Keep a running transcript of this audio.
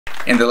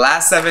In the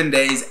last 7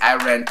 days, I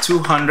ran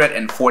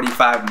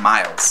 245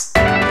 miles.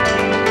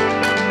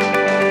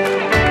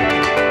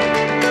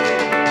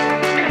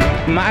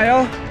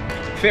 Mile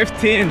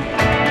 15,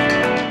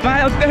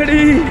 mile 30.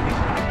 You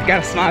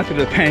gotta smile through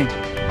the pain.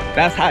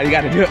 That's how you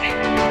gotta do it.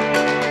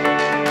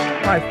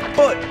 My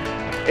foot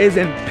is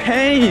in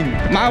pain.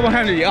 Mile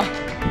 100, y'all.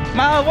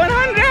 Mile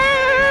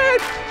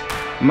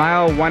 100.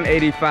 Mile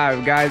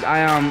 185, guys.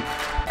 I'm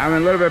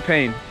in a little bit of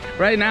pain.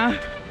 Right now,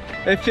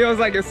 it feels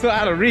like it's so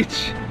out of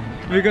reach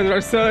because we're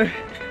so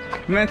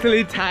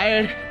mentally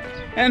tired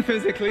and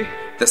physically.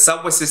 The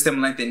subway system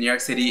length in New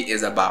York City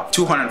is about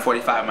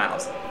 245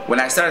 miles. When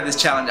I started this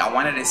challenge, I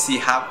wanted to see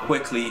how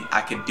quickly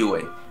I could do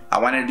it. I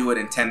wanted to do it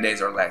in 10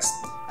 days or less.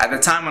 At the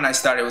time when I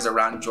started, it was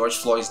around George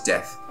Floyd's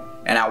death.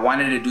 And I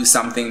wanted to do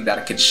something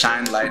that could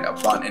shine light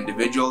upon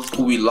individuals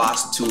who we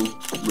lost to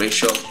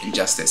racial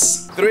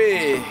injustice.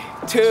 3,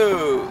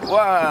 2,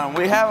 1,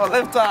 we have a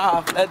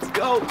liftoff. Let's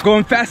go.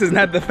 Going fast is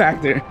not the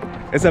factor.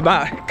 It's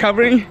about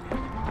covering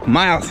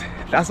miles.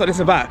 That's what it's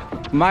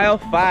about. Mile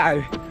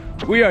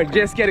 5. We are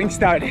just getting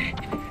started.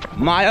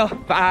 Mile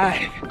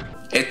 5.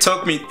 It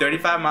took me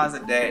 35 miles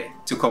a day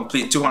to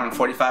complete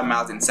 245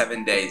 miles in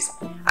 7 days.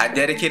 I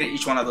dedicated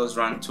each one of those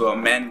runs to a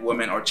man,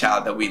 woman, or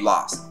child that we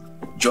lost.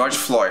 George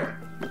Floyd,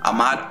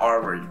 Ahmaud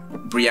Arbery,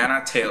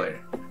 Breonna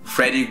Taylor,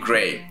 Freddie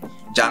Gray,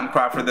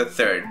 Crawford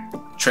III,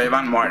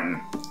 Trayvon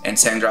Martin, and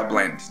Sandra.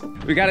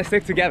 We gotta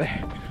stick together,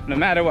 no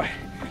matter what.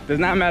 Does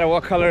not matter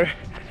what color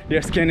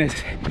your skin is.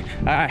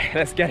 All right,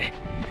 let's get it.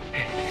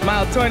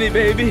 Mile 20,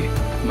 baby,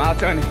 mile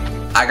 20.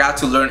 I got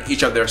to learn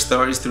each of their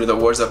stories through the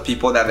words of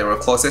people that they were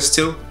closest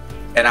to,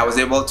 and I was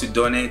able to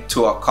donate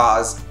to a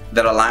cause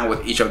that aligned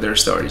with each of their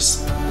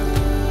stories.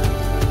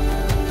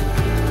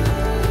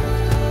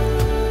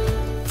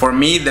 For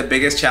me, the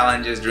biggest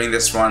challenges during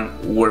this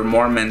run were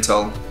more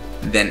mental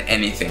than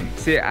anything.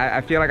 See,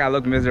 I feel like I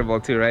look miserable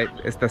too, right?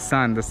 It's the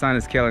sun. The sun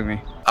is killing me.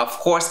 Of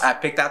course, I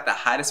picked out the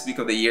hottest week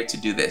of the year to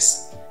do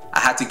this. I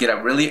had to get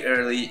up really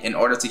early in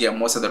order to get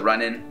most of the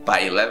run in by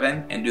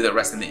 11 and do the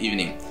rest in the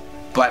evening.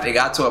 But it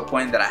got to a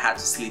point that I had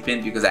to sleep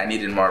in because I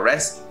needed more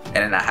rest, and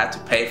then I had to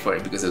pay for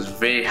it because it was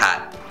very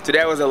hot.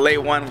 Today was a late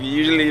one. We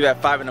usually leave at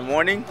 5 in the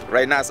morning.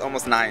 Right now it's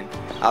almost 9.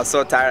 I was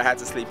so tired I had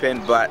to sleep in,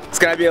 but it's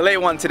gonna be a late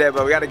one today,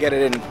 but we gotta get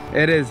it in.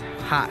 It is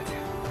hot.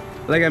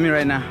 Look at me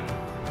right now.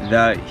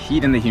 The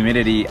heat and the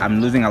humidity,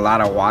 I'm losing a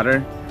lot of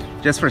water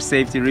just for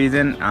safety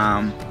reason.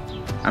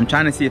 I'm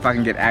trying to see if I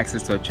can get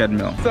access to a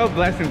treadmill. So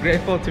blessed and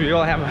grateful to be able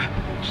to have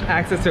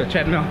access to a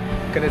treadmill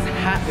because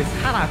it's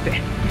hot out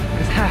there.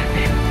 It's hot out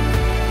there.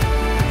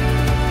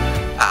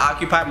 I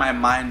occupied my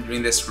mind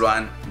during this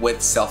run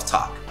with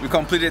self-talk. We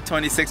completed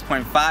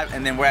 26.5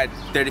 and then we're at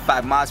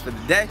 35 miles for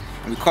the day,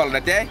 and we call it a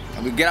day,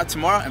 and we get out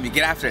tomorrow and we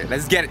get after it.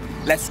 Let's get it.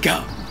 Let's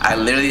go. I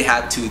literally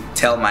had to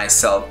tell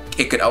myself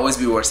it could always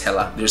be worse,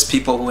 Hellah. There's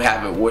people who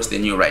have it worse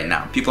than you right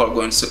now. People are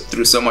going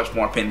through so much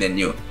more pain than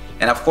you.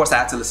 And of course I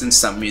had to listen to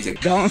some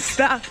music. Don't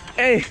stop,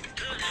 hey,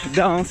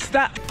 don't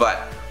stop. But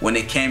when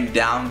it came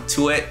down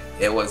to it,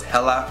 it was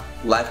Hellah,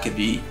 life could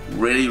be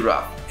really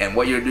rough. And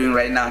what you're doing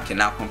right now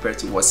cannot compare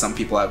to what some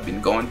people have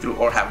been going through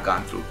or have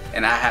gone through.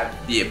 And I have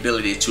the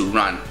ability to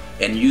run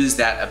and use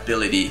that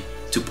ability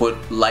to put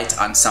light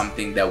on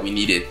something that we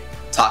needed to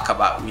talk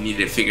about, we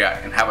needed to figure out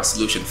and have a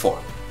solution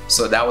for.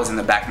 So that was in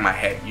the back of my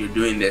head. You're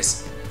doing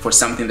this for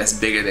something that's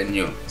bigger than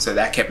you. So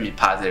that kept me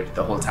positive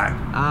the whole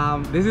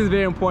time. This is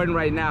very important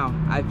right now.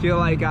 I feel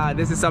like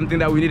this is something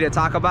that we need to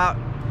talk about.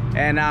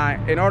 And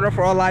in order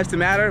for all lives to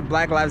matter,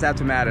 Black lives have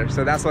to matter.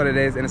 So that's what it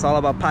is. And it's all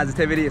about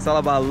positivity. It's all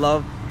about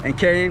love and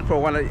caring for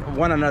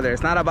one another.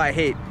 It's not about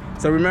hate.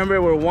 So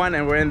remember, we're one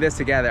and we're in this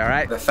together, all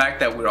right? The fact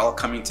that we're all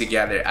coming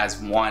together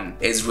as one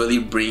is really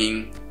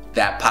bringing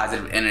that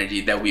positive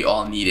energy that we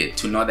all needed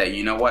to know that,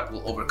 you know what,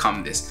 we'll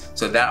overcome this.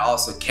 So that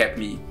also kept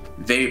me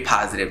very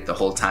positive the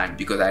whole time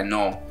because I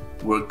know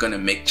we're gonna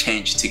make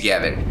change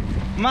together.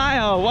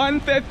 Mile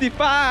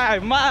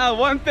 155, mile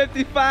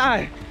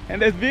 155,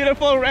 and this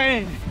beautiful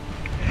rain.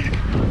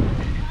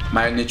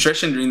 My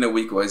nutrition during the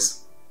week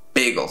was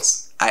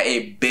bagels. I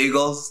ate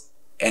bagels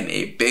and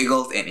ate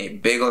bagels and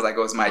ate bagels like it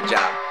was my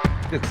job.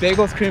 There's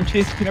bagels, cream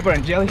cheese, peanut butter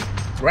and jelly,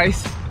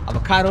 rice,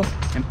 avocado,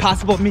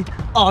 impossible meat,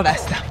 all that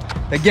stuff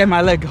that get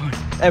my leg going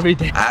every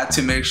day. I had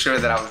to make sure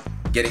that I was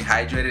getting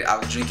hydrated. I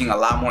was drinking a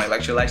lot more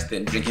electrolytes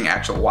than drinking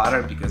actual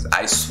water because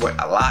I sweat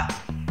a lot.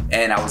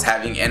 And I was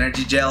having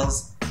energy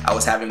gels. I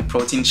was having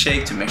protein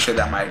shake to make sure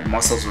that my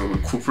muscles were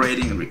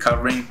recuperating and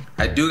recovering.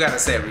 I do gotta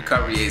say,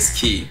 recovery is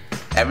key.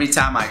 Every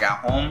time I got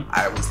home,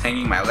 I was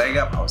hanging my leg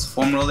up, I was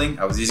foam rolling,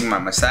 I was using my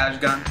massage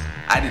gun.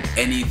 I did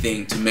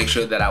anything to make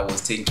sure that I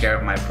was taking care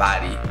of my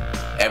body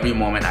every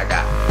moment I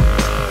got.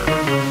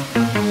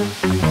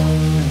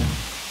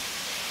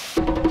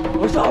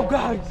 What's up,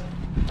 guys?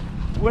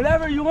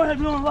 Whatever you want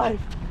to do in life,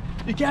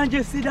 you can't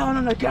just sit down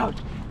on the couch.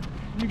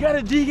 You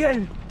gotta dig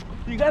in.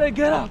 You gotta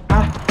get up.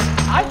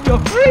 I feel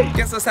free.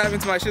 Guess what's happening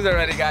to my shoes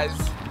already, guys?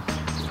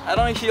 I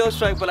don't heel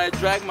strike, but I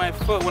drag my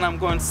foot when I'm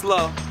going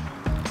slow.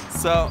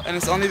 So, and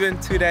it's only been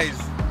 2 days.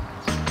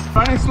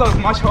 Running slow is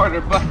much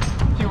harder, but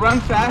if you run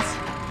fast,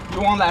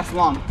 you won't last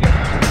long.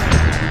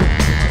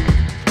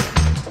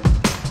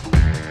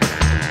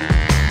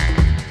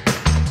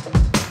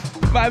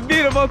 My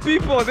beautiful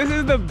people, this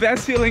is the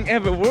best feeling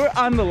ever. We're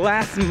on the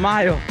last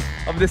mile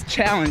of this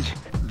challenge.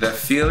 The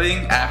feeling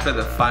after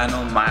the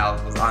final mile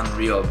was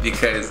unreal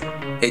because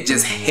it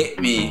just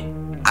hit me.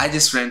 I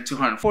just ran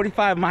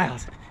 245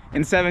 miles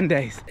in 7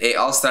 days. It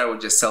all started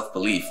with just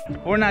self-belief.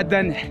 We're not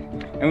done yet.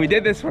 And we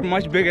did this for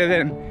much bigger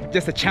than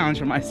just a challenge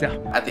for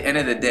myself. At the end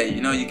of the day,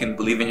 you know you can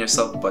believe in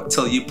yourself, but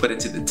till you put it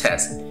to the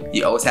test,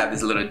 you always have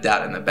this little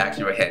doubt in the back of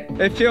your head.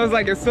 It feels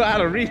like it's so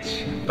out of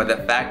reach. But the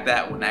fact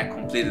that when I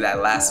completed that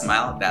last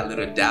mile, that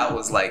little doubt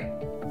was like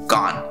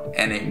gone.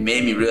 And it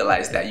made me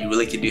realize that you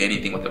really can do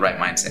anything with the right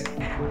mindset.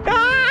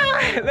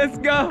 Ah, let's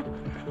go.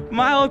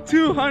 Mile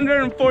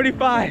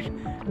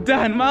 245.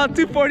 Done. Mile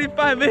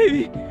 245,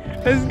 baby.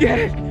 Let's get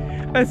it.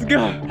 Let's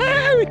go.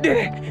 Ah, we did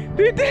it.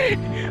 We did it.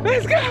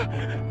 Let's go.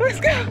 Let's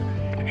go.